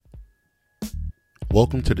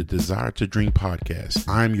Welcome to the Desire to Dream podcast.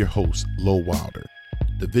 I'm your host, Lo Wilder.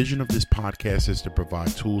 The vision of this podcast is to provide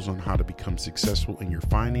tools on how to become successful in your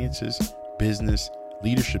finances, business,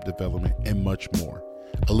 leadership development, and much more.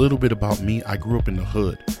 A little bit about me: I grew up in the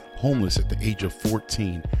hood, homeless at the age of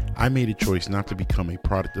 14. I made a choice not to become a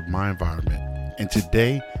product of my environment. And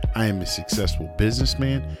today, I am a successful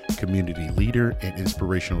businessman, community leader, and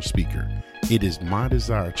inspirational speaker. It is my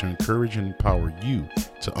desire to encourage and empower you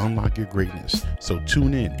to unlock your greatness. So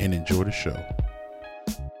tune in and enjoy the show.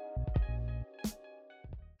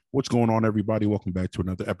 What's going on, everybody? Welcome back to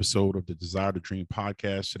another episode of the Desire to Dream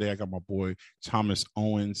podcast. Today, I got my boy, Thomas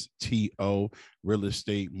Owens, T.O., real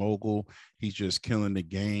estate mogul. He's just killing the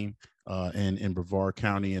game in Brevard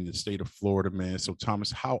County in the state of Florida, man. So,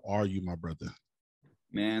 Thomas, how are you, my brother?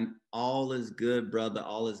 Man, all is good, brother.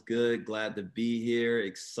 All is good. Glad to be here.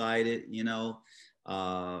 Excited,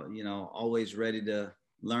 always ready to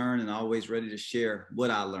learn and always ready to share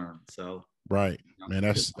what I learned. So, right, man,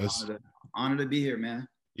 that's honor to be here, man.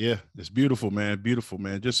 Yeah, it's beautiful, man. Beautiful,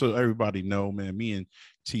 man. Just so everybody know, man, me and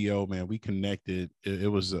T.O., man, we connected.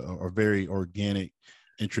 It was a very organic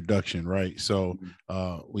introduction, right? So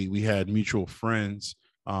we had mutual friends,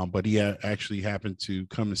 but he actually happened to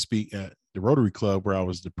come and speak at the Rotary Club, where I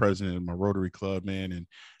was the president of my Rotary Club, man.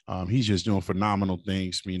 And he's just doing phenomenal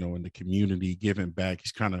things, in the community, giving back.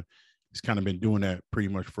 He's kind of been doing that pretty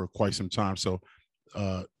much for quite some time. So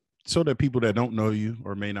that people that don't know you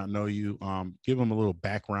or may not know you, give them a little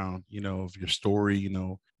background, of your story,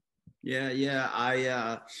 Yeah.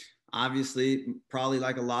 I obviously, probably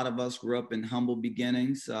like a lot of us, grew up in humble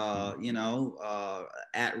beginnings,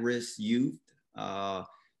 at-risk youth,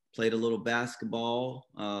 played a little basketball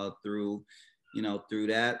through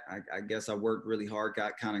that. I guess I worked really hard,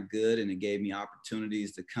 got kind of good, and it gave me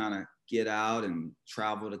opportunities to kind of get out and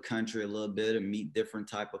travel the country a little bit and meet different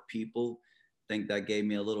type of people. I think that gave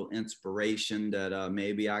me a little inspiration that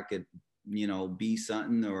maybe I could, be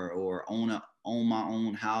something or own my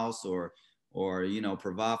own house or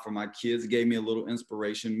provide for my kids. It gave me a little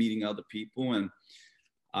inspiration meeting other people. And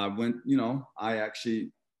I went, I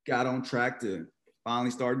actually got on track to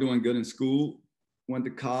finally start doing good in school, went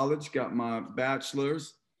to college, got my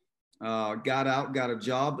bachelor's, got out, got a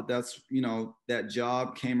job, but that's, that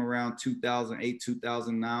job came around 2008,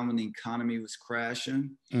 2009 when the economy was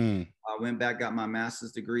crashing. I went back, got my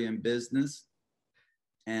master's degree in business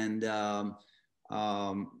and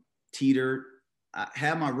teetered. I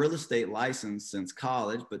had my real estate license since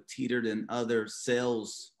college, but teetered in other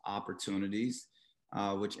sales opportunities.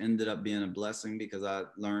 Which ended up being a blessing because I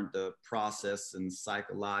learned the process and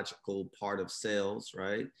psychological part of sales,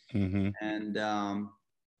 right? Mm-hmm. And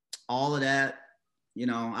all of that,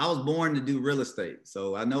 I was born to do real estate.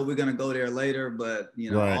 So I know we're going to go there later, but,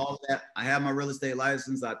 right. All of that, I had my real estate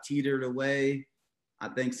license. I teetered away. I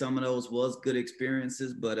think some of those was good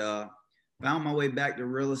experiences, but found my way back to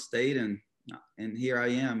real estate. And here I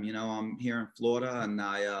am, I'm here in Florida, and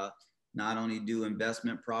I not only do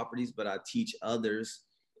investment properties, but I teach others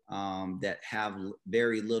that have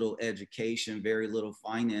very little education, very little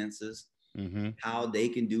finances, how they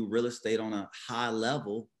can do real estate on a high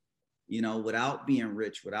level, without being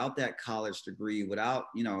rich, without that college degree, without,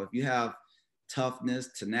 if you have toughness,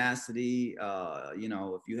 tenacity,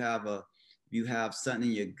 if you have something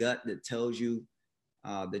in your gut that tells you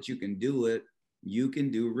that you can do it, you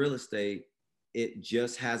can do real estate. It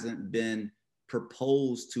just hasn't been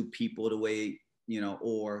proposed to people the way,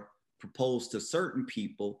 or proposed to certain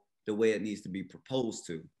people the way it needs to be proposed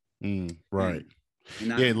to. Right.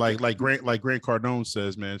 And like Grant Cardone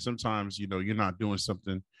says, man, sometimes, you're not doing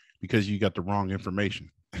something because you got the wrong information.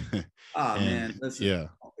 Man, listen,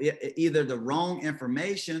 either the wrong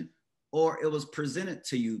information or it was presented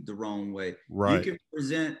to you the wrong way. Right. You can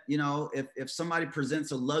present, if somebody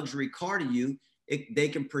presents a luxury car to you, they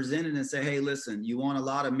can present it and say, hey, listen, you want a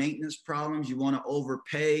lot of maintenance problems, you want to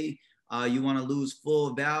overpay, you want to lose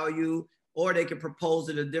full value, or they can propose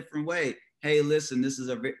it a different way. Hey, listen, this is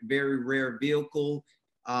a very rare vehicle.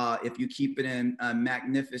 If you keep it in a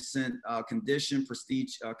magnificent condition,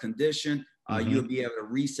 prestige condition, you'll be able to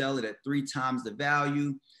resell it at 3 times the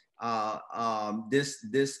value.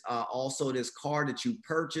 This car that you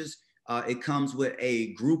purchase, it comes with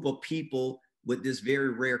a group of people with this very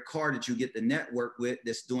rare car that you get to network with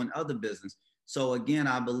that's doing other business. So again,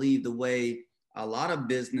 I believe the way a lot of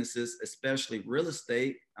businesses, especially real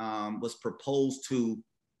estate, was proposed to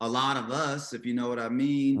a lot of us, if you know what I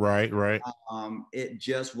mean. Right. It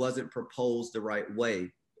just wasn't proposed the right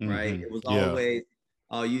way, right? It was always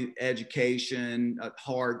education, a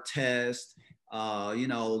hard test, you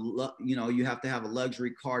have to have a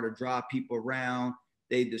luxury car to drive people around.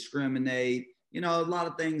 They discriminate. a lot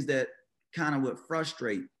of things that kind of would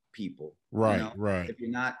frustrate people, Right, right. if you're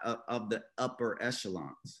not of the upper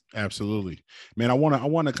echelons. Absolutely, man. I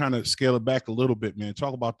want to kind of scale it back a little bit, man.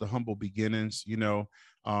 Talk about the humble beginnings.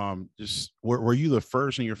 Just were you the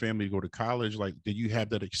first in your family to go to college? Like, did you have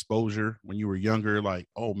that exposure when you were younger? Like,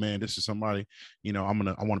 oh man, this is somebody, I want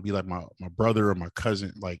to be like my brother or my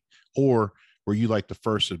cousin, like, or were you like the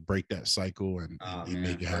first to break that cycle and Man,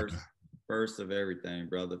 make it happen? first of everything,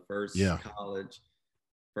 brother. First Yeah. college,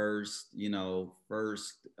 first,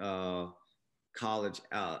 first college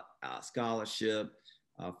scholarship,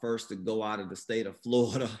 first to go out of the state of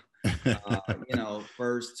Florida,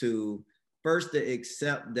 first to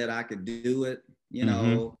accept that I could do it,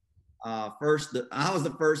 I was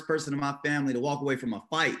the first person in my family to walk away from a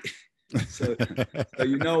fight. so,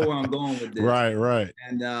 so where I'm going with this. Right, right.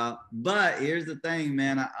 And but here's the thing,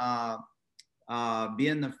 man.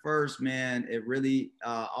 Being the first, man, it really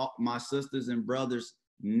all my sisters and brothers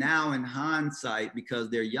now in hindsight, because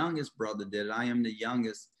their youngest brother did it. I am the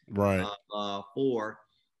youngest Right. of four.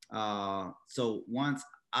 So once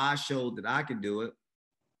I showed that I could do it,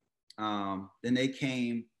 then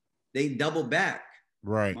they doubled back.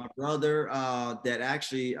 Right. My brother that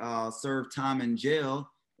actually served time in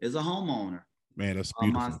jail is a homeowner. Man, that's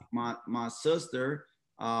beautiful. My sister,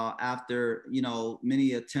 after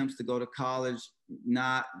many attempts to go to college,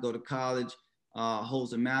 not go to college,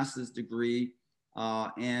 holds a master's degree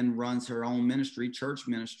and runs her own ministry, church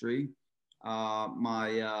ministry.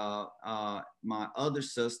 My other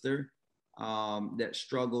sister that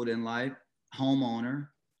struggled in life, homeowner,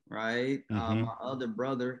 right? Mm-hmm. My other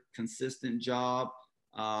brother, consistent job,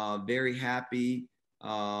 very happy,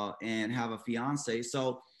 and have a fiance.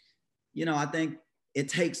 So, I think it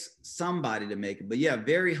takes somebody to make it. But yeah,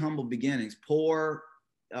 very humble beginnings. Poor,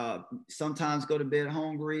 sometimes go to bed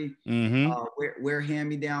hungry, Mm-hmm. wear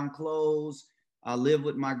hand-me-down clothes. I live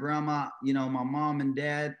with my grandma, my mom and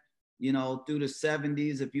dad, through the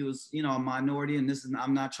 70s. If you was, a minority, and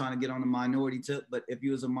I'm not trying to get on the minority tip, but if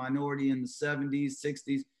you was a minority in the 70s,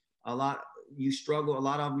 60s, a lot of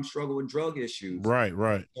them struggle with drug issues. Right,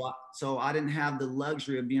 right. So I didn't have the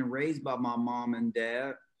luxury of being raised by my mom and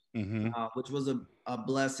dad, which was a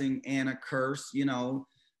blessing and a curse,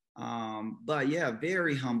 but yeah,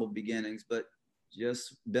 very humble beginnings, but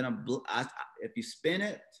just been if you spin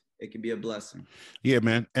it, it can be a blessing. Yeah,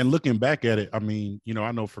 man. And looking back at it, I mean,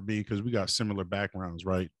 I know for me, because we got similar backgrounds,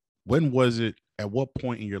 right? When was it, at what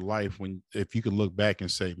point in your life, when, if you could look back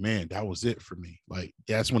and say, man, that was it for me? Like,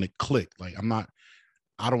 that's when it clicked. Like,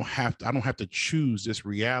 I don't have to choose this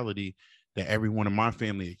reality that everyone in my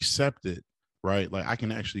family accepted, right? Like, I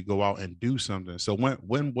can actually go out and do something. So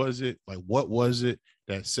when was it, like, what was it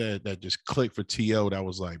that just clicked for TO, that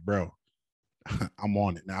was like, bro, I'm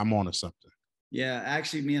on it now. I'm on to something. Yeah,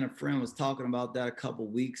 actually, me and a friend was talking about that a couple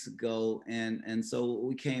weeks ago, and so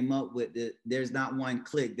we came up with it. There's not one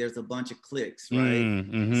click. There's a bunch of clicks, right?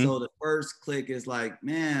 Mm-hmm. So the first click is like,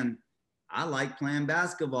 man, I like playing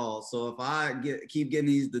basketball. So if I keep getting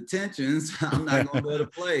these detentions, I'm not gonna go to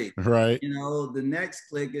play. Right. The next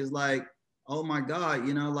click is like, oh my God,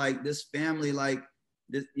 like this family, like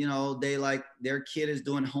this, they like their kid is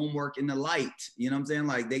doing homework in the light. You know what I'm saying?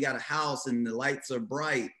 Like they got a house and the lights are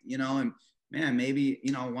bright, and man, maybe,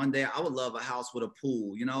 one day I would love a house with a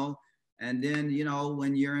pool, and then,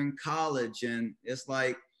 when you're in college and it's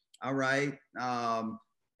like, all right,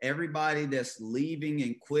 everybody that's leaving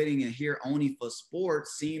and quitting and here only for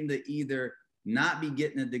sports seem to either not be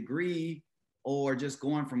getting a degree or just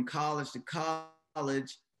going from college to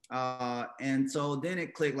college. And so then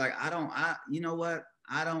it clicked, like, I want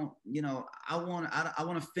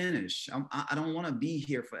to finish. I don't want to be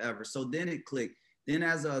here forever. So then it clicked. Then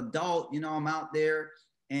as an adult, I'm out there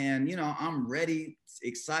and, I'm ready,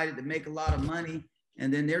 excited to make a lot of money.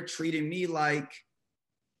 And then they're treating me like,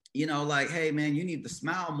 like, hey man, you need to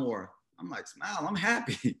smile more. I'm like, smile? I'm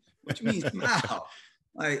happy. What you mean smile?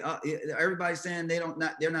 Like everybody's saying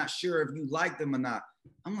they're not sure if you like them or not.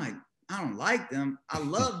 I'm like, I don't like them. I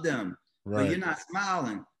love them, Right. But you're not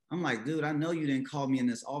smiling. I'm like, dude, I know you didn't call me in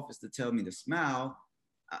this office to tell me to smile.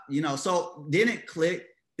 So then it clicked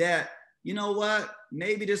that, you know what?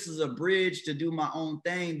 Maybe this is a bridge to do my own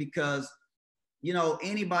thing because,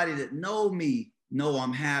 anybody that know me know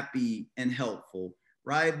I'm happy and helpful,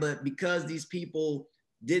 right? But because these people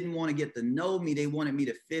didn't want to get to know me, they wanted me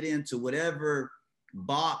to fit into whatever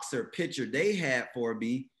box or picture they had for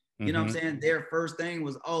me. You know what I'm saying? Their first thing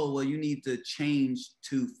was, oh, well, you need to change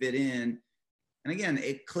to fit in. And again,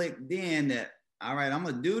 it clicked then that, all right, I'm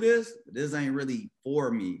gonna do this, but this ain't really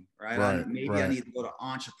for me, right? I need to go to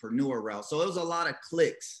entrepreneur route. So it was a lot of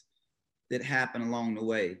clicks that happened along the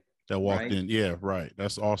way. that walked right? in. Yeah, right.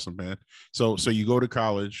 That's awesome, man. So you go to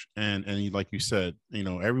college, and like you said,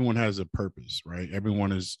 everyone has a purpose, right?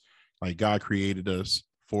 Everyone is like, God created us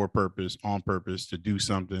for a purpose, on purpose, to do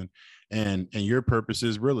something, and your purpose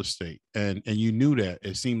is real estate, and you knew that.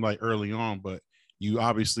 It seemed like early on, but you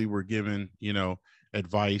obviously were given,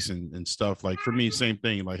 advice and stuff. Like for me, same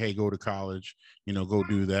thing. Like, hey, go to college, go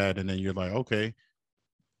do that, and then you're like, okay,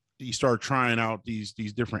 you start trying out these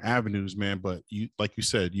different avenues, man. But you, like you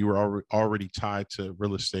said, you were already tied to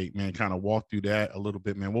real estate, man. Kind of walk through that a little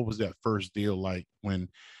bit, man. What was that first deal like when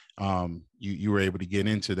you were able to get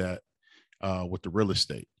into that with the real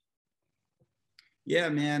estate? Yeah,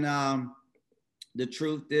 man. The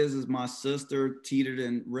truth is my sister teetered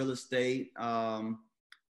in real estate.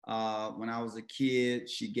 When I was a kid,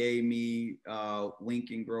 she gave me Wink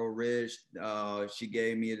and Grow Rich. She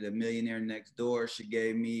gave me The Millionaire Next Door. She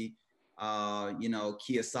gave me,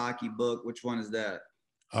 Kiyosaki book. Which one is that?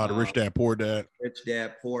 The Rich Dad Poor Dad. Rich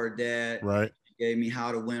Dad Poor Dad. Right. She gave me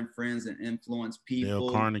How to Win Friends and Influence Dale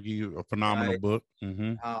People. Carnegie, a phenomenal Right? book.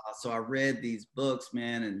 Mm-hmm. So I read these books,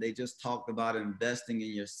 man, and they just talked about investing in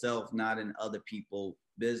yourself, not in other people's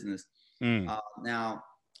business. Now,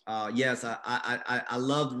 yes, I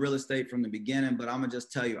loved real estate from the beginning, but I'm gonna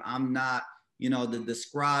just tell you, I'm not, to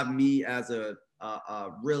describe me as a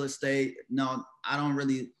real estate. No, I don't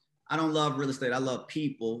love real estate. I love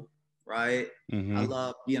people, right? Mm-hmm. I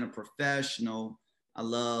love being a professional. I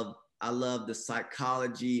love the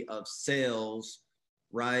psychology of sales,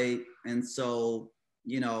 right? And so,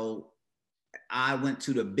 I went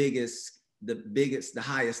to the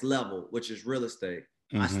highest level, which is real estate.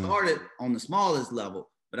 I started on the smallest level,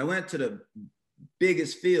 but I went to the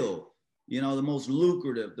biggest field, the most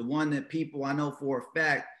lucrative, the one that people, I know for a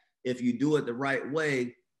fact, if you do it the right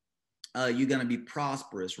way, you're going to be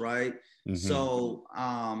prosperous, right? So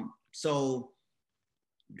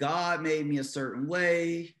God made me a certain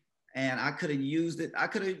way, and I could have used it. I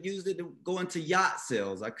could have used it to go into yacht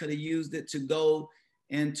sales. I could have used it to go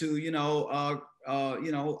into,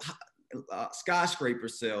 skyscraper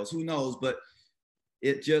sales. Who knows? But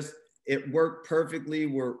it worked perfectly.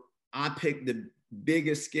 Where I picked the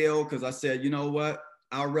biggest scale because I said, you know what?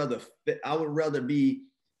 I would rather be,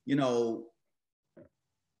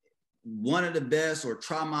 one of the best, or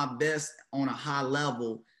try my best on a high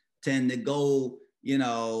level, than to go,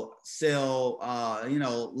 sell,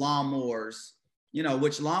 lawnmowers,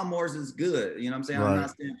 which lawnmowers is good. You know what I'm saying? Right. I'm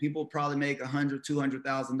not saying people probably make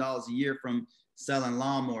 $100,000-$200,000 a year from selling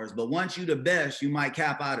lawnmowers, but once you the best, you might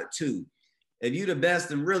cap out at 2. If you the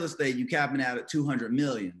best in real estate, you capping out at 200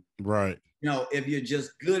 million. Right. If you're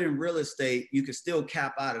just good in real estate, you can still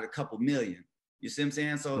cap out at a couple million. You see what I'm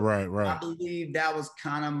saying? So right. I believe that was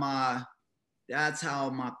kind of that's how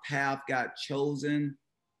my path got chosen,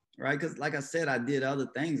 right? Because like I said, I did other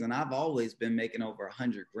things, and I've always been making over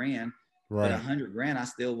 $100,000. Right. But $100,000, I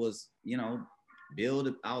still was, build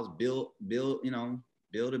to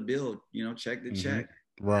build, check to check.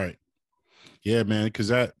 Right. Yeah, man. Because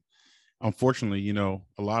that, unfortunately, a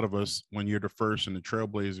lot of us, when you're the first and the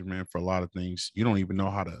trailblazer, man, for a lot of things, you don't even know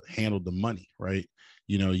how to handle the money, right?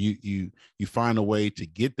 You find a way to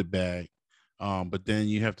get the bag, but then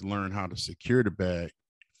you have to learn how to secure the bag,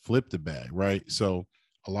 flip the bag, right? So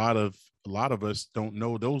a lot of us don't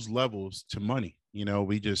know those levels to money.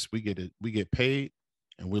 We get paid,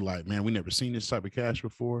 and we're like, man, we never seen this type of cash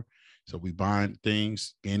before. So we buying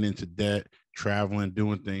things, getting into debt, traveling,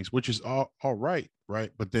 doing things, which is all right.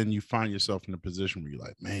 Right. But then you find yourself in a position where you're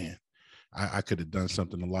like, man, I could have done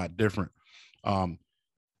something a lot different.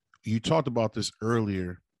 You talked about this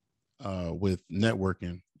earlier with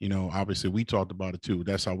networking. Obviously we talked about it too.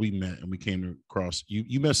 That's how we met, and we came across you.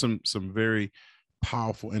 You met some very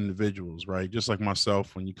powerful individuals, right? Just like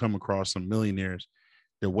myself, when you come across some millionaires,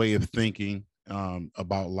 their way of thinking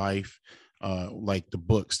about life, like the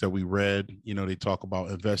books that we read, they talk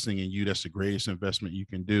about investing in you. That's the greatest investment you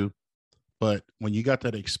can do. But when you got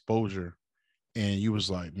that exposure and you was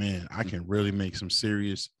like, man, I can really make some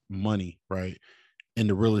serious money, right, in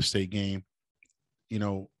the real estate game,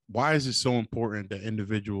 why is it so important that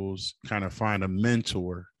individuals kind of find a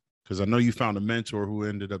mentor? Because I know you found a mentor who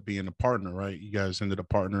ended up being a partner, right? You guys ended up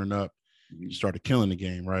partnering up, started killing the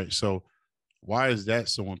game, right? So why is that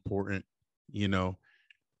so important,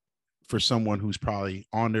 for someone who's probably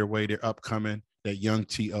on their way, they're upcoming, that young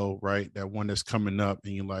TO, right? That one that's coming up,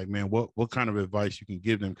 and you're like, man, what kind of advice you can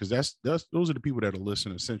give them? Because those are the people that are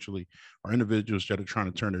listening, essentially, are individuals that are trying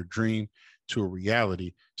to turn their dream to a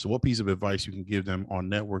reality. So what piece of advice you can give them on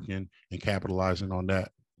networking and capitalizing on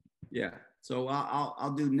that? Yeah. So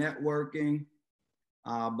I'll do networking.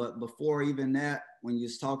 But before even that, when you're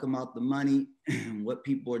talking about the money, what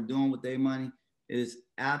people are doing with their money, it is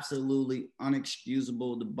absolutely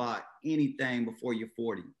unexcusable to buy anything before you're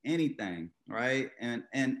 40, anything, right?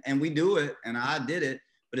 And we do it, and I did it,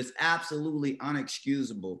 but it's absolutely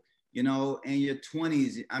unexcusable. You know, in your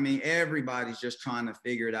 20s, I mean, everybody's just trying to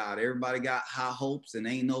figure it out. Everybody got high hopes, and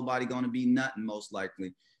ain't nobody going to be nothing, most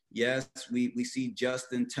likely. Yes, we see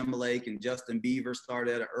Justin Timberlake and Justin Bieber start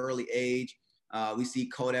at an early age. We see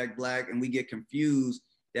Kodak Black, and we get confused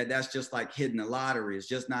that that's just like hitting the lottery. It's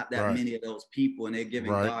just not that many of those people, and they're giving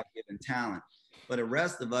God-given talent. But the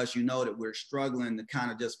rest of us, you know, that we're struggling to kind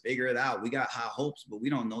of just figure it out. We got high hopes, but we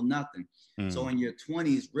don't know nothing. So in your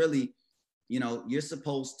 20s, really, you know, you're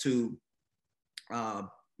supposed to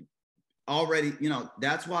already, you know,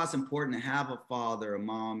 that's why it's important to have a father, a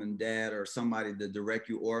mom and dad, or somebody to direct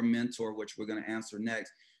you, or a mentor, which we're going to answer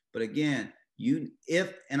next. But again,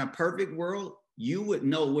 if in a perfect world, you would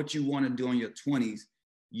know what you want to do in your 20s,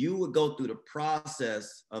 you would go through the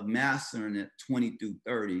process of mastering it 20 through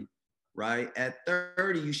 30, right? At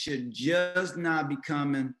 30, you should just not be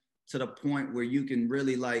coming to the point where you can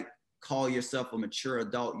really like call yourself a mature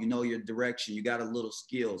adult. You know your direction, you got a little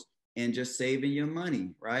skills, and just saving your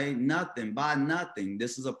money, right? Nothing, buy nothing.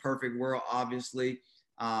 This is a perfect world, obviously.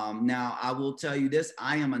 Now, I will tell you this,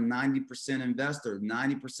 I am a 90% investor.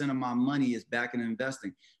 90% of my money is back in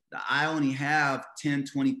investing. I only have $10,000,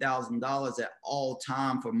 $20,000 at all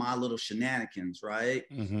time for my little shenanigans, right?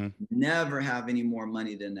 Never have any more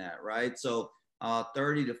money than that, right? So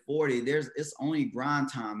 30 to 40, it's only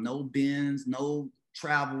grind time, no bins, no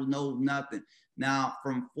travel, no nothing. Now,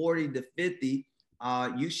 from 40 to 50,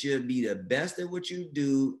 you should be the best at what you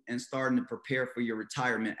do and starting to prepare for your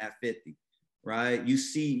retirement at 50, right? You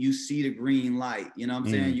see the green light, you know what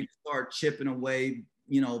I'm saying? You start chipping away,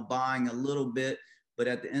 you know, buying a little bit, but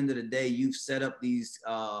at the end of the day, you've set up these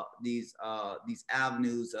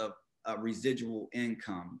avenues of residual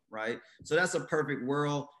income, right? So that's a perfect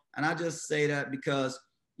world. And I just say that because,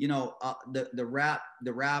 you know, the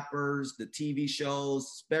rappers, the TV shows,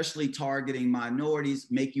 especially targeting minorities,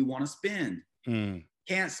 make you want to spend.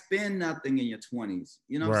 Can't spend nothing in your 20s.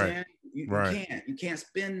 You know what I'm saying? You can't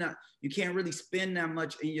spend that. You can't really spend that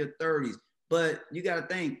much in your 30s. But you got to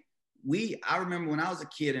think, I remember when I was a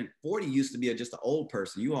kid, and 40 used to be just an old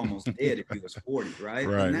person. You almost dead if you was 40, right?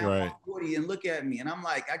 And now I'm 40 and look at me, and I'm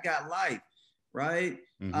like, I got life, right?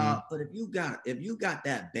 But if you got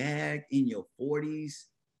that bag in your 40s,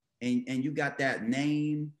 and you got that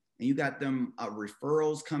name, and you got them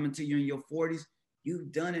referrals coming to you in your 40s,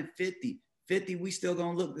 you've done it 50. 50, we still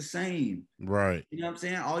gonna look the same. Right. You know what I'm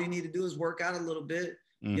saying? All you need to do is work out a little bit.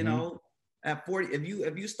 You know, at 40,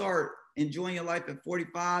 if you start enjoying your life at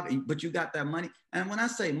 45, but you got that money. And when I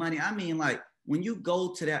say money, I mean like when you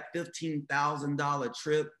go to that $15,000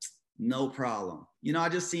 trip, no problem. You know, I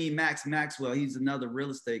just seen Max Maxwell. He's another real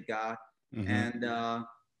estate guy. And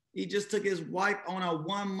he just took his wife on a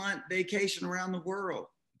 1-month vacation around the world.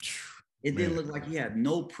 It didn't look like he had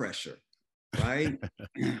no pressure. Right.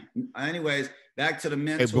 Anyways, back to the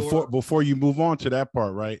mentor. Hey, before you move on to that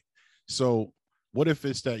part, right? So what if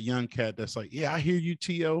it's that young cat that's like, yeah, I hear you,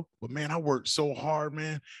 T.O., but man, I worked so hard,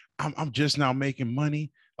 man. I'm just now making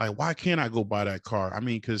money. Like, why can't I go buy that car? I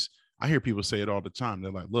mean, because I hear people say it all the time.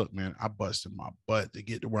 They're like, look, man, I busted my butt to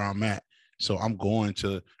get to where I'm at. So I'm going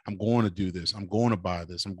to do this. I'm going to buy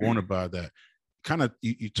this. I'm going to buy that. Kind of,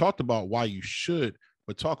 you talked about why you should,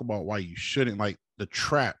 but talk about why you shouldn't, like the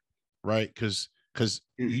trap. Right. Because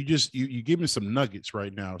you give me some nuggets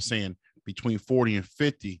right now saying between 40 and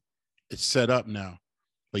 50, it's set up now.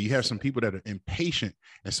 But you have some people that are impatient.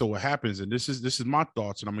 And so what happens, and this is my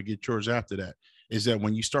thoughts, and I'm gonna get yours after that, is that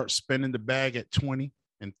when you start spending the bag at 20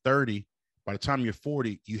 and 30, by the time you're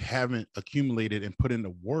 40, you haven't accumulated and put in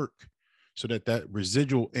the work so that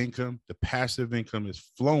residual income, the passive income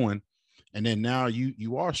is flowing. And then now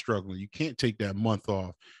you are struggling. You can't take that month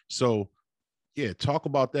off. So yeah, talk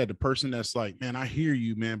about that. The person that's like, man, I hear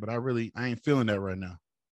you, man, but I ain't feeling that right now.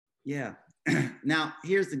 Yeah. Now,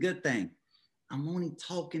 here's the good thing. I'm only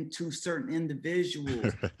talking to certain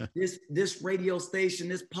individuals. This radio station,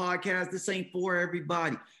 this podcast, this ain't for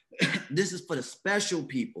everybody. This is for the special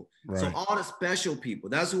people. Right. So all the special people,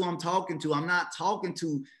 that's who I'm talking to. I'm not talking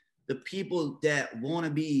to the people that want to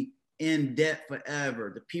be in debt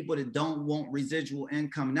forever, the people that don't want residual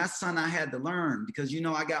income. And that's something I had to learn because, you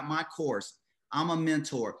know, I got my course. I'm a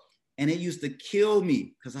mentor. And it used to kill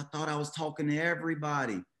me because I thought I was talking to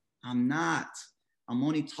everybody. I'm not. I'm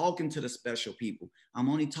only talking to the special people. I'm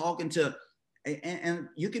only talking to, and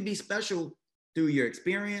you can be special through your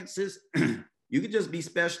experiences. You could just be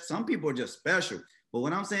special. Some people are just special. But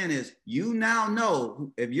what I'm saying is, you now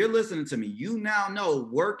know, if you're listening to me, you now know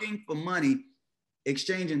working for money,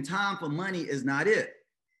 exchanging time for money is not it.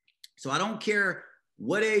 So I don't care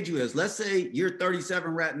what age you is. Let's say you're 37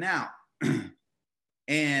 right now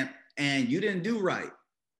and you didn't do right.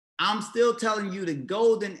 I'm still telling you the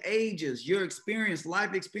golden ages, your experience,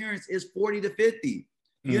 life experience is 40 to 50.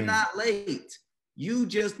 You're not late. You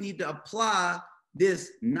just need to apply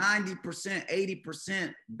this 90%,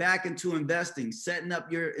 80% back into investing, setting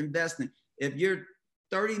up your investing. If you're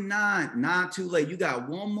 39, not too late. You got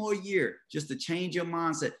one more year just to change your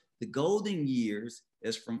mindset. The golden years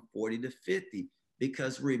is from 40 to 50,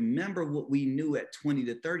 because remember what we knew at 20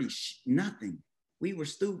 to 30, nothing. We were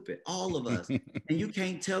stupid, all of us. And you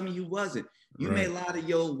can't tell me you wasn't. You may lie to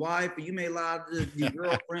your wife, or you may lie to your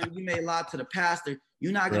girlfriend, you may lie to the pastor.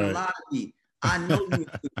 You're not going to lie to me. I know you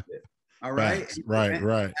were stupid. All right. Right.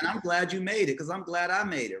 And I'm glad you made it, because I'm glad I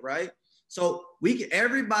made it. Right. So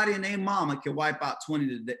everybody and their mama can wipe out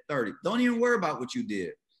 20 to 30. Don't even worry about what you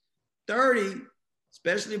did. 30,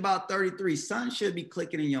 especially about 33, something should be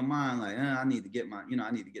clicking in your mind like, I need to get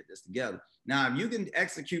I need to get this together. Now, if you can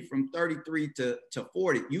execute from 33 to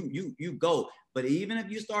 40, you go. But even if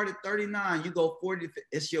you start at 39, you go 40,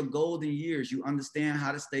 it's your golden years. You understand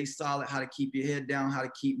how to stay solid, how to keep your head down, how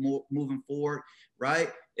to keep moving forward, right?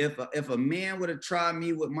 If a man would have tried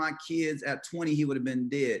me with my kids at 20, he would have been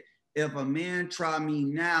dead. If a man try me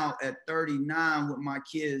now at 39 with my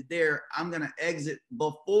kids there, I'm going to exit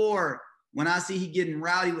before, when I see he getting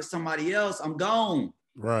rowdy with somebody else, I'm gone.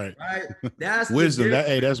 Right. That's wisdom.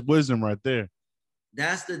 That's wisdom right there.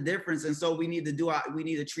 That's the difference. And so we need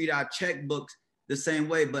to treat our checkbooks the same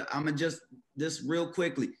way. But I'm going to just this real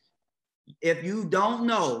quickly. If you don't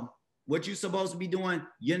know what you're supposed to be doing,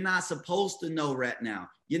 you're not supposed to know right now.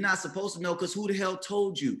 You're not supposed to know, because who the hell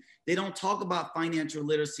told you? They don't talk about financial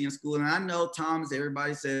literacy in school. And I know, Thomas,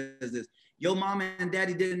 everybody says this. Your mama and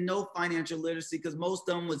daddy didn't know financial literacy because most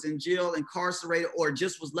of them was in jail, incarcerated, or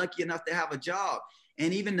just was lucky enough to have a job.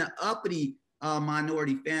 And even the uppity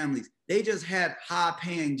minority families, they just had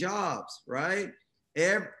high-paying jobs, right?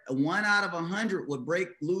 1 out of 100 would break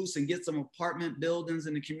loose and get some apartment buildings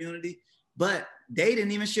in the community, but they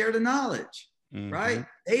didn't even share the knowledge, right?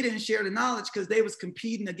 They didn't share the knowledge because they was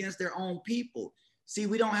competing against their own people. See,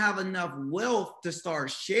 we don't have enough wealth to start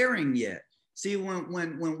sharing yet. See,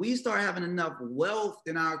 when we start having enough wealth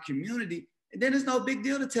in our community, then it's no big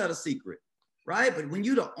deal to tell the secret, right? But when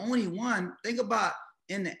you're the only one, think about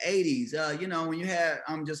in the 80s, when you had,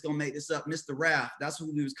 I'm just going to make this up, Mr. Raff, that's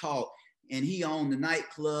who he was called. And he owned the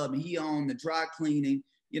nightclub, and he owned the dry cleaning,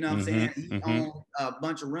 you know what I'm saying? He owned a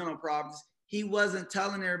bunch of rental properties. He wasn't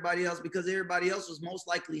telling everybody else because everybody else was most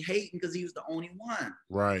likely hating because he was the only one.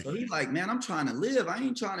 Right. So he's like, man, I'm trying to live. I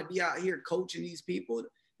ain't trying to be out here coaching these people.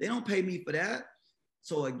 They don't pay me for that.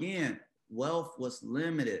 So again, wealth was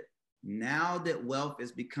limited. Now that wealth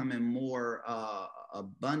is becoming more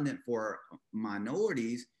abundant for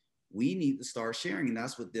minorities, we need to start sharing. And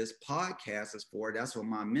that's what this podcast is for. That's what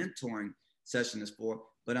my mentoring session is for.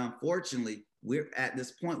 But unfortunately, we're at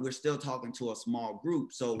this point, we're still talking to a small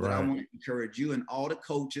group. So what I want to encourage you and all the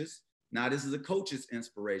coaches, now this is a coach's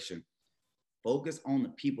inspiration, focus on the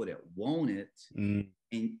people that want it.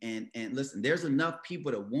 And listen, there's enough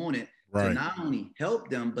people that want it to not only help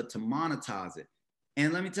them, but to monetize it.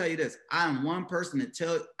 And let me tell you this, I am one person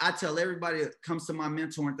that I tell everybody that comes to my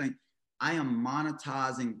mentoring thing, I am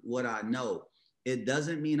monetizing what I know. It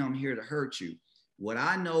doesn't mean I'm here to hurt you. What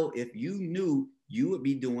I know, if you knew, you would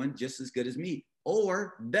be doing just as good as me,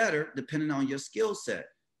 or better, depending on your skill set.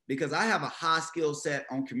 Because I have a high skill set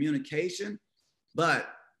on communication, but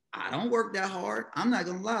I don't work that hard. I'm not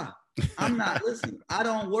gonna lie. I'm not listening. I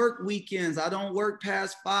don't work weekends. I don't work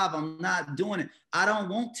past 5. I'm not doing it. I don't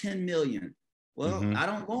want 10 million. Well, I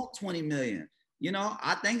don't want 20 million.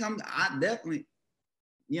 I think I definitely,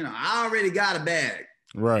 I already got a bag.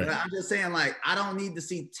 Right. But I'm just saying, like, I don't need to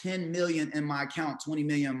see 10 million in my account, 20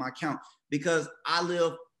 million in my account, because I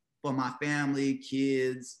live for my family,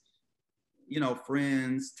 kids,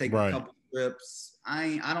 friends, take a couple trips.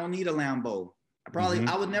 I don't need a Lambo.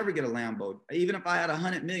 I would never get a Lambo. Even if I had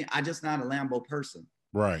 100 million, I just not a Lambo person.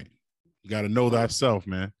 Right. You got to know thyself,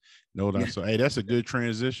 man. Know thyself. Hey, that's a good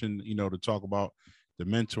transition, to talk about the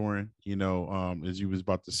mentoring, as you was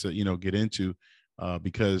about to say, get into,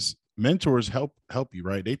 because mentors help you,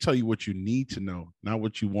 right? They tell you what you need to know, not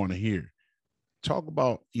what you want to hear. Talk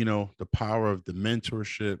about, the power of the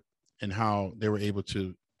mentorship and how they were able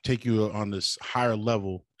to take you on this higher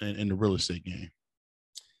level in the real estate game.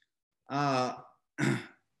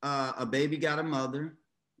 A baby got a mother,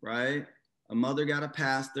 right? A mother got a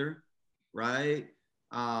pastor, right?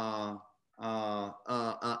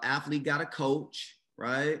 athlete got a coach,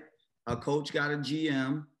 right? A coach got a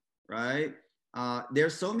GM, right?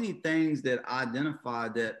 There's so many things that identify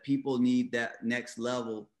that people need that next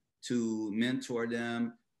level to mentor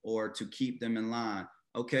them or to keep them in line.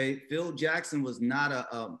 Okay, Phil Jackson was not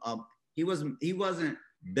he wasn't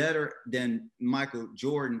better than Michael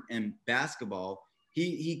Jordan in basketball.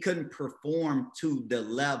 He couldn't perform to the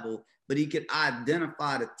level, but he could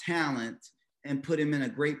identify the talent and put him in a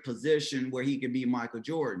great position where he could be Michael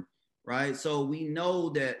Jordan, right? So we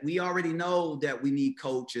already know that we need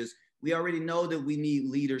coaches. We already know that we need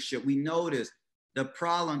leadership. We know this. The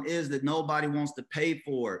problem is that nobody wants to pay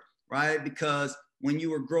for it, right? Because when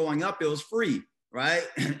you were growing up, it was free, right?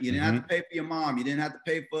 You didn't have to pay for your mom. You didn't have to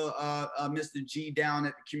pay for Mr. G down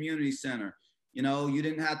at the community center. You know, you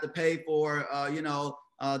didn't have to pay for,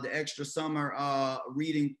 the extra summer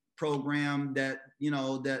reading program that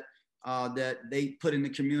they put in the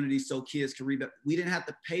community so kids can read. We didn't have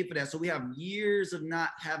to pay for that. So we have years of not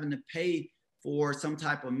having to pay for some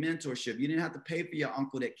type of mentorship. You didn't have to pay for your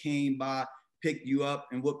uncle that came by, picked you up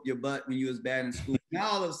and whooped your butt when you was bad in school.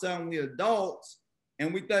 Now all of a sudden we're adults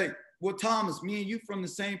and we think, well, Thomas, me and you from the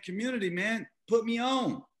same community, man, put me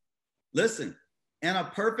on. Listen, in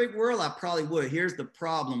a perfect world, I probably would. Here's the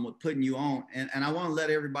problem with putting you on. And I want to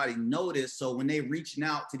let everybody know this. So when they reaching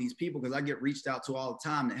out to these people, because I get reached out to all the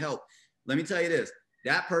time to help, let me tell you this,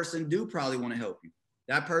 that person do probably want to help you.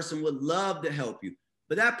 That person would love to help you.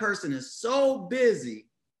 But that person is so busy.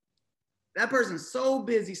 That person's so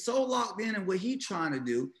busy, so locked in what he's trying to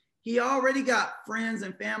do. He already got friends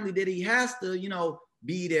and family that he has to,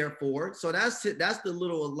 be there for. So that's it. That's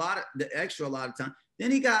the extra a lot of time. Then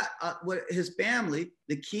he got his family,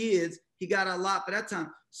 the kids, he got a lot for that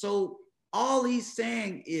time. So all he's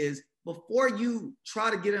saying is, before you try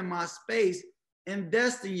to get in my space,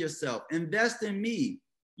 invest in yourself, invest in me.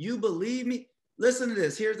 You believe me? Listen to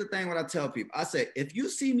this. Here's the thing, what I tell people. I say, if you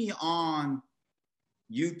see me on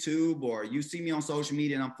YouTube or you see me on social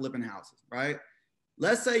media and I'm flipping houses, right?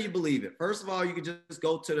 Let's say you believe it. First of all, you could just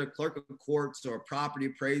go to the clerk of courts or property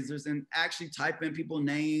appraisers and actually type in people's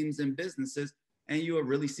names and businesses, and you will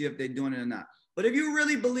really see if they're doing it or not. But if you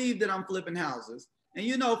really believe that I'm flipping houses,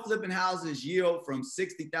 and flipping houses yield from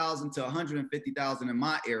 60,000 to 150,000 in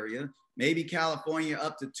my area, maybe California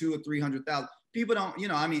up to 200,000 or 300,000. People don't,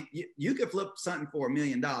 you could flip something for $1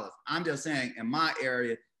 million. I'm just saying, in my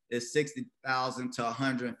area, it's 60,000 to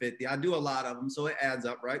 150. I do a lot of them, so it adds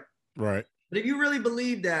up, right? Right. But if you really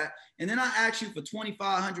believe that, and then I ask you for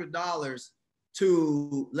 $2,500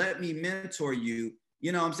 to let me mentor you,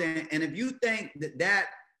 you know what I'm saying? And if you think that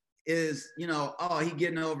is, he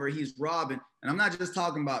getting over, he's robbing. And I'm not just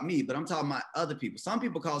talking about me, but I'm talking about other people. Some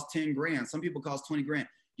people cost 10 grand. Some people cost 20 grand.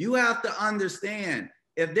 You have to understand,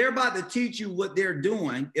 if they're about to teach you what they're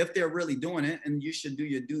doing, if they're really doing it, and you should do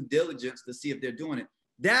your due diligence to see if they're doing it,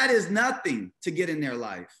 that is nothing to get in their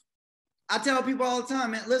life. I tell people all the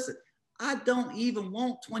time, man, listen, I don't even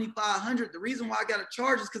want $2,500. The reason why I got to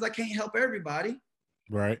charge is because I can't help everybody.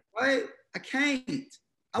 Right. Right? I can't.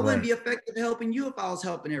 I wouldn't be effective helping you if I was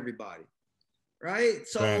helping everybody. Right?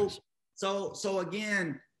 So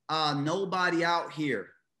again, nobody out here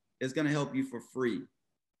is going to help you for free.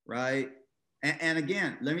 Right? And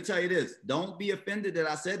again, let me tell you this. Don't be offended that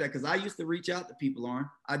I said that, because I used to reach out to people, Lauren.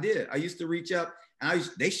 I did. I used to reach up, and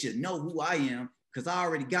they should know who I am because I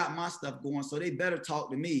already got my stuff going, so they better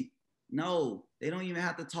talk to me. No, they don't even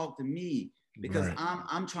have to talk to me, because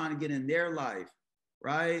I'm trying to get in their life,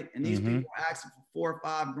 right? And these people are asking for $4 or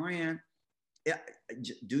 $5 grand.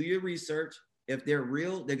 Do your research. If they're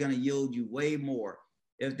real, they're going to yield you way more.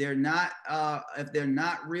 If they're not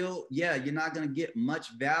real, yeah, you're not going to get much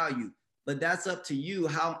value. But that's up to you.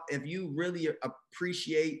 If you really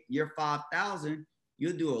appreciate your 5,000,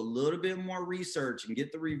 you'll do a little bit more research and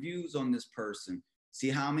get the reviews on this person. See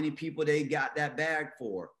how many people they got that bag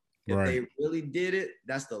for. If they really did it,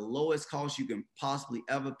 that's the lowest cost you can possibly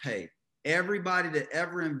ever pay. Everybody that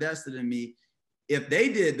ever invested in me, if they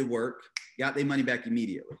did the work, got their money back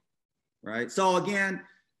immediately, right? So again,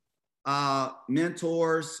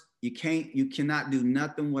 mentors, you cannot do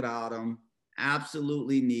nothing without them.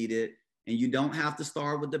 Absolutely need it. And you don't have to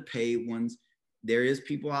start with the paid ones. There is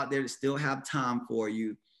people out there that still have time for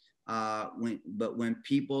you. But when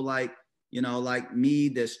people like me,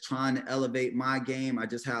 that's trying to elevate my game, I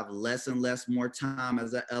just have less and less more time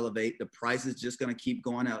as I elevate. The price is just going to keep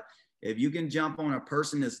going up. If you can jump on a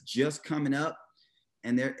person that's just coming up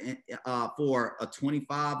and they're for a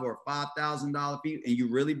 $25,000 or $5,000 fee, and you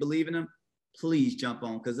really believe in them, please jump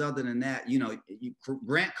on. Because other than that,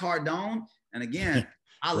 Grant Cardone, and again,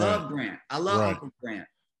 I love Grant. I love Uncle Grant.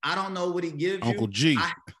 I don't know what he gives Uncle you. G.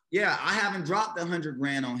 Yeah, I haven't dropped 100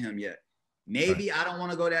 grand on him yet. Maybe I don't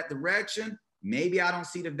want to go that direction. Maybe I don't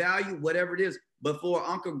see the value, whatever it is. But for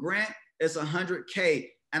Uncle Grant, it's 100K.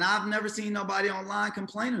 And I've never seen nobody online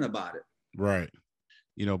complaining about it. Right.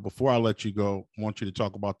 You know, before I let you go, I want you to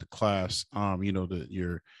talk about the class, you know,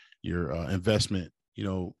 your investment, you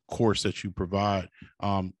know, course that you provide.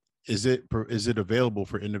 Is it available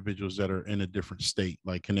for individuals that are in a different state?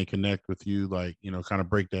 Like, can they connect with you? Like, you know, kind of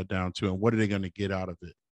break that down too. And what are they going to get out of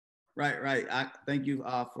it? Right. I thank you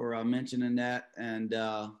for mentioning that. And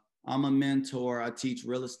I'm a mentor. I teach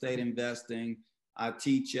real estate investing. I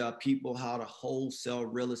teach people how to wholesale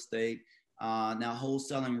real estate. Now,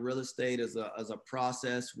 wholesaling real estate is a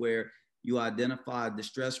process where you identify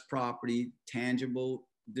distressed property, tangible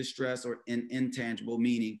distress, or intangible,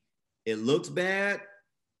 meaning it looks bad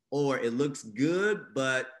or it looks good,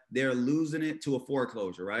 but they're losing it to a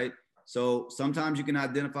foreclosure, right? So sometimes you can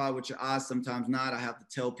identify with your eyes, sometimes not. I have to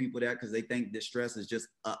tell people that because they think distress is just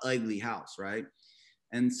an ugly house, right?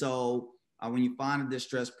 And so when you find a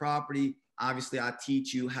distressed property, obviously I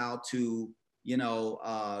teach you how to,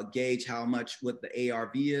 gauge how much what the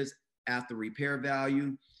ARV is after repair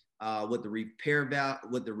value, what the repair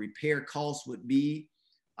cost would be,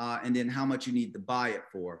 and then how much you need to buy it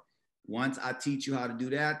for. Once I teach you how to do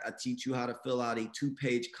that, I teach you how to fill out a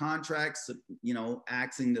 2-page contract,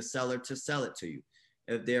 asking the seller to sell it to you.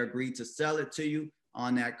 If they agree to sell it to you,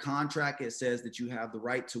 on that contract, it says that you have the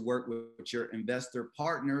right to work with your investor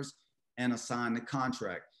partners and assign the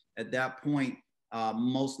contract. At that point,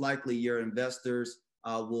 most likely your investors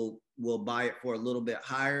will buy it for a little bit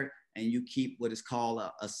higher, and you keep what is called an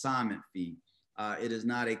assignment fee. It is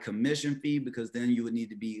not a commission fee because then you would need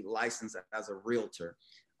to be licensed as a realtor.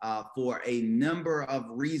 For a number of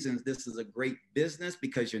reasons, this is a great business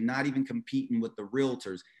because you're not even competing with the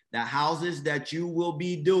realtors. The houses that you will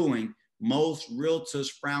be doing, most realtors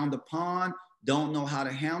frowned upon, don't know how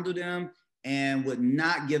to handle them, and would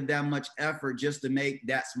not give that much effort just to make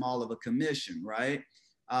that small of a commission, right?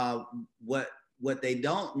 What they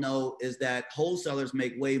don't know is that wholesalers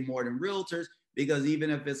make way more than realtors, because even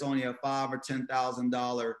if it's only a $5,000 or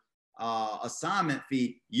 $10,000 assignment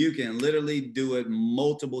fee, you can literally do it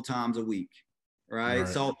multiple times a week, right?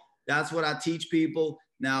 So that's what I teach people.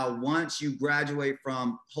 Now, once you graduate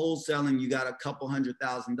from wholesaling, you got a couple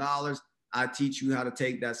 $100,000. I teach you how to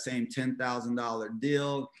take that same $10,000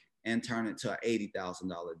 deal and turn it to an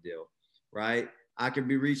 $80,000 deal, right? I can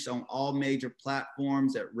be reached on all major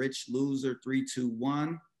platforms at Rich Loser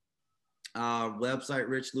 321, website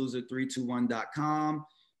richloser321.com,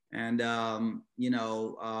 and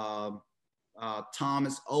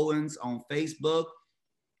Thomas Owens on Facebook.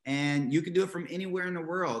 And you can do it from anywhere in the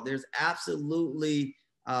world. There's absolutely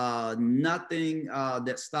nothing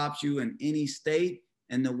that stops you in any state.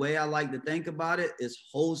 And the way I like to think about it is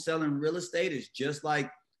wholesaling real estate is just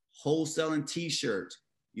like wholesaling t-shirts.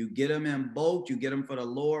 You get them in bulk, you get them for the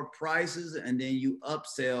lower prices, and then you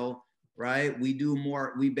upsell, right? We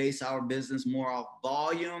base our business more off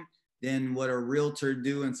volume than what a realtor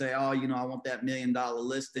do and say, oh, I want that $1 million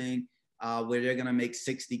listing where they're gonna make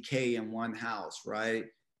 60K in one house, right?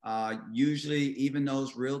 Usually even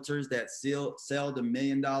those realtors that sell the $1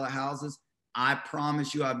 million houses, I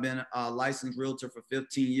promise you, I've been a licensed realtor for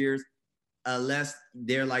 15 years. Unless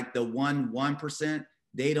they're like the 1%,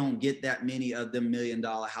 they don't get that many of the $1 million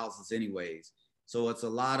houses anyways. So it's a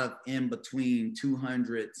lot of in between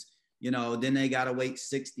 200s, then they got to wait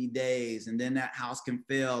 60 days and then that house can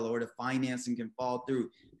fail or the financing can fall through.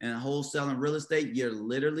 And wholesaling real estate, you're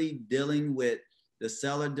literally dealing with the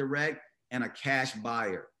seller direct and a cash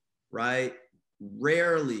buyer, right?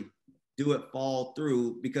 Rarely do it fall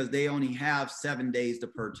through because they only have 7 days to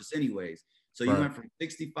purchase anyways. So you went from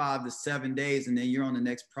 65 to 7 days, and then you're on the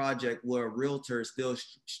next project where a realtor is still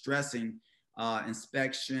stressing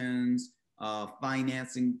inspections,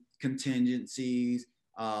 financing contingencies,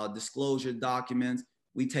 disclosure documents.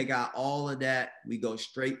 We take out all of that. We go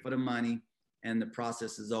straight for the money, and the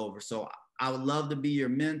process is over. So I would love to be your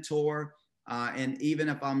mentor. And even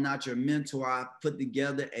if I'm not your mentor, I put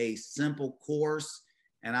together a simple course.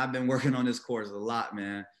 And I've been working on this course a lot,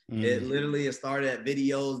 man. It started at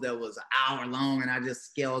videos that was an hour long, and I just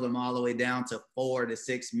scaled them all the way down to 4 to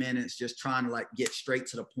 6 minutes, just trying to get straight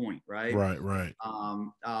to the point, right? Right.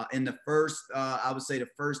 In the first, I would say the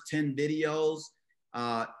first 10 videos,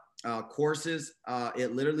 courses,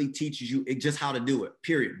 it literally teaches you just how to do it,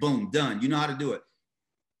 period, boom, done. You know how to do it.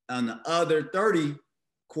 On the other 30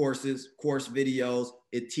 course videos,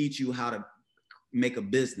 it teaches you how to make a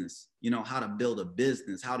business, how to build a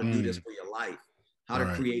business, how to do this for your life, how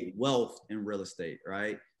to create wealth in real estate,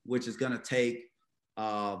 right? Which is going to take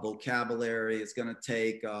vocabulary. It's going to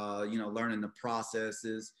take, learning the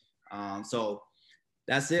processes. So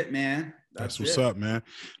that's it, man. That's what's up, man.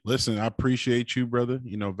 Listen, I appreciate you, brother.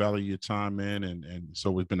 Value your time, man. And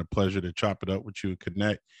so it's been a pleasure to chop it up with you and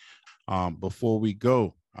connect. Before we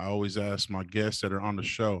go, I always ask my guests that are on the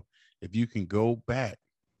show, if you can go back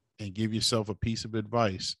and give yourself a piece of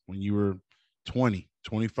advice when you were 20,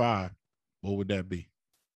 25, what would that be?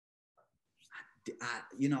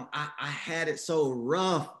 I had it so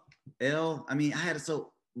rough, L. I mean, I had it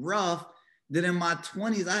so rough that in my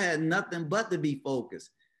 20s, I had nothing but to be focused.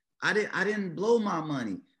 I didn't blow my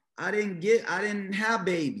money. I didn't have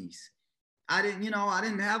babies. I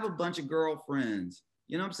didn't have a bunch of girlfriends.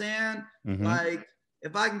 You know what I'm saying? Mm-hmm. Like,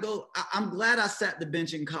 if I can go, I'm glad I sat the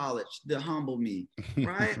bench in college to humble me,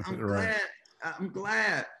 right? I'm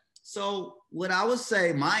glad. So what I would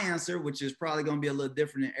say, my answer, which is probably going to be a little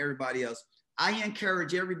different than everybody else, I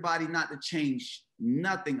encourage everybody not to change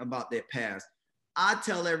nothing about their past. I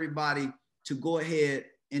tell everybody to go ahead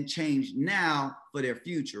and change now for their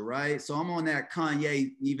future, right? So I'm on that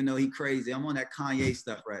Kanye, even though he crazy, I'm on that Kanye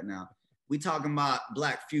stuff right now. We talking about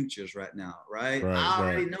black futures right now, right? I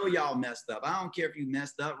already know y'all messed up. I don't care if you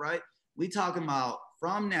messed up, right? We talking about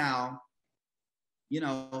from now,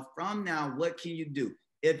 what can you do?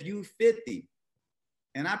 If you 50,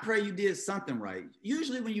 and I pray you did something right.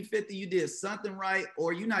 Usually when you 50, you did something right,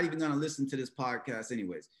 or you're not even going to listen to this podcast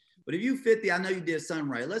anyways. But if you 50, I know you did something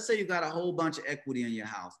right. Let's say you got a whole bunch of equity in your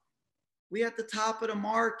house. We at the top of the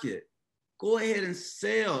market. Go ahead and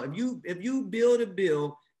sell. If you build a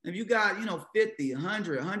bill, if you got, 50,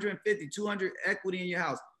 100, 150, 200 equity in your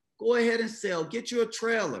house, go ahead and sell. Get you a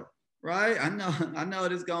trailer, right? I know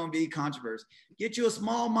this is going to be controversial. Get you a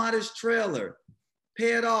small, modest trailer.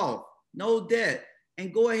 Pay it off. No debt.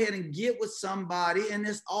 And go ahead and get with somebody. And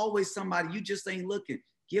there's always somebody, you just ain't looking.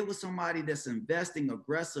 Get with somebody that's investing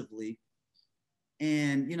aggressively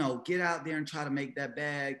and, get out there and try to make that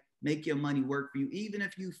bag, make your money work for you. Even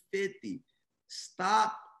if you 50,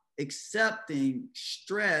 stop accepting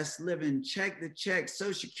stress, living check to check,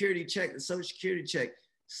 Social Security check to Social Security check.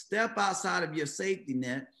 Step outside of your safety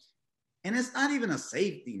net. And it's not even a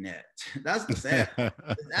safety net. That's the sad part.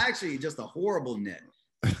 It's actually just a horrible net.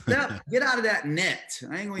 Get out of that net.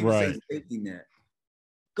 I ain't going to even say safety net.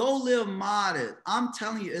 Go live modest. I'm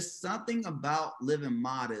telling you, it's something about living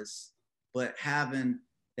modest, but having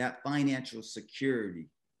that financial security.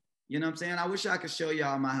 You know what I'm saying? I wish I could show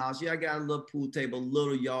y'all my house. Yeah, I got a little pool table,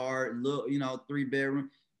 little yard, little, 3-bedroom.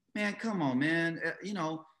 Man, come on, man.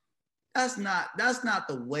 That's not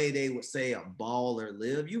the way they would say a baller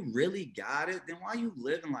live. You really got it. Then why you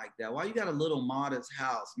living like that? Why you got a little modest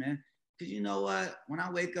house, man? Because you know what? When I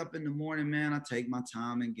wake up in the morning, man, I take my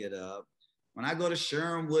time and get up. When I go to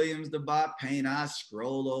Sherwin-Williams to buy paint, I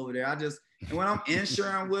scroll over there. And when I'm in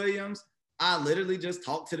Sherwin-Williams, I literally just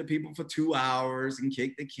talk to the people for 2 hours and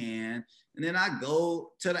kick the can. And then I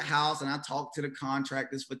go to the house and I talk to the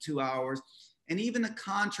contractors for 2 hours. And even the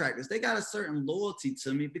contractors, they got a certain loyalty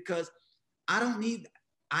to me because I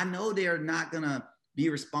know they're not going to be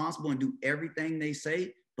responsible and do everything they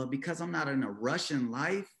say, but because I'm not in a rush in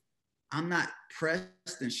life, I'm not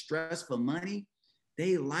pressed and stressed for money.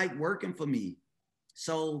 They like working for me.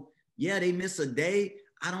 So yeah, they miss a day.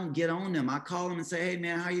 I don't get on them. I call them and say, hey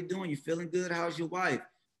man, how you doing? You feeling good? How's your wife?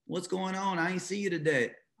 What's going on? I ain't see you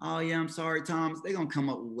today. Oh yeah, I'm sorry, Thomas. They're going to come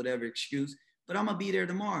up with whatever excuse, but I'm going to be there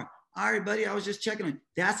tomorrow. All right, buddy, I was just checking on.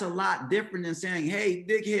 That's a lot different than saying, hey,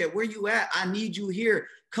 big head, where you at? I need you here.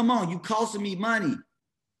 Come on, you costing me money.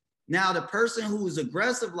 Now, the person who is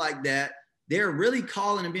aggressive like that, they're really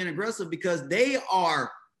calling and being aggressive because they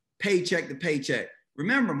are paycheck to paycheck.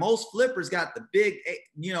 Remember, most flippers got the big,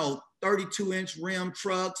 32-inch rim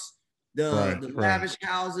trucks, the lavish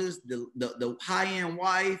houses, the high-end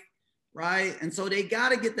wife, right? And so they got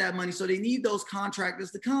to get that money. So they need those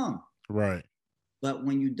contractors to come. Right. But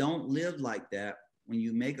when you don't live like that, when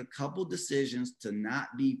you make a couple decisions to not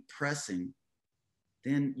be pressing,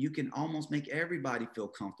 then you can almost make everybody feel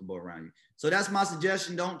comfortable around you. So that's my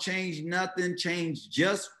suggestion. Don't change nothing. Change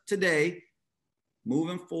just today.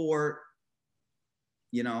 Moving forward,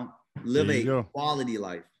 live a quality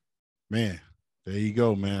life. Man, there you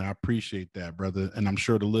go, man. I appreciate that, brother. And I'm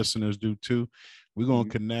sure the listeners do too. We're going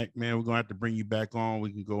to connect, man. We're going to have to bring you back on.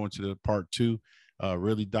 We can go into the part 2.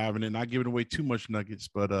 Really diving in, not giving away too much nuggets,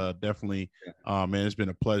 but definitely, man, it's been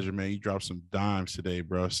a pleasure, man. You dropped some dimes today,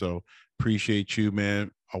 bro. So appreciate you,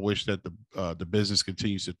 man. I wish that the business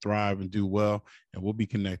continues to thrive and do well, and we'll be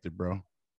connected, bro.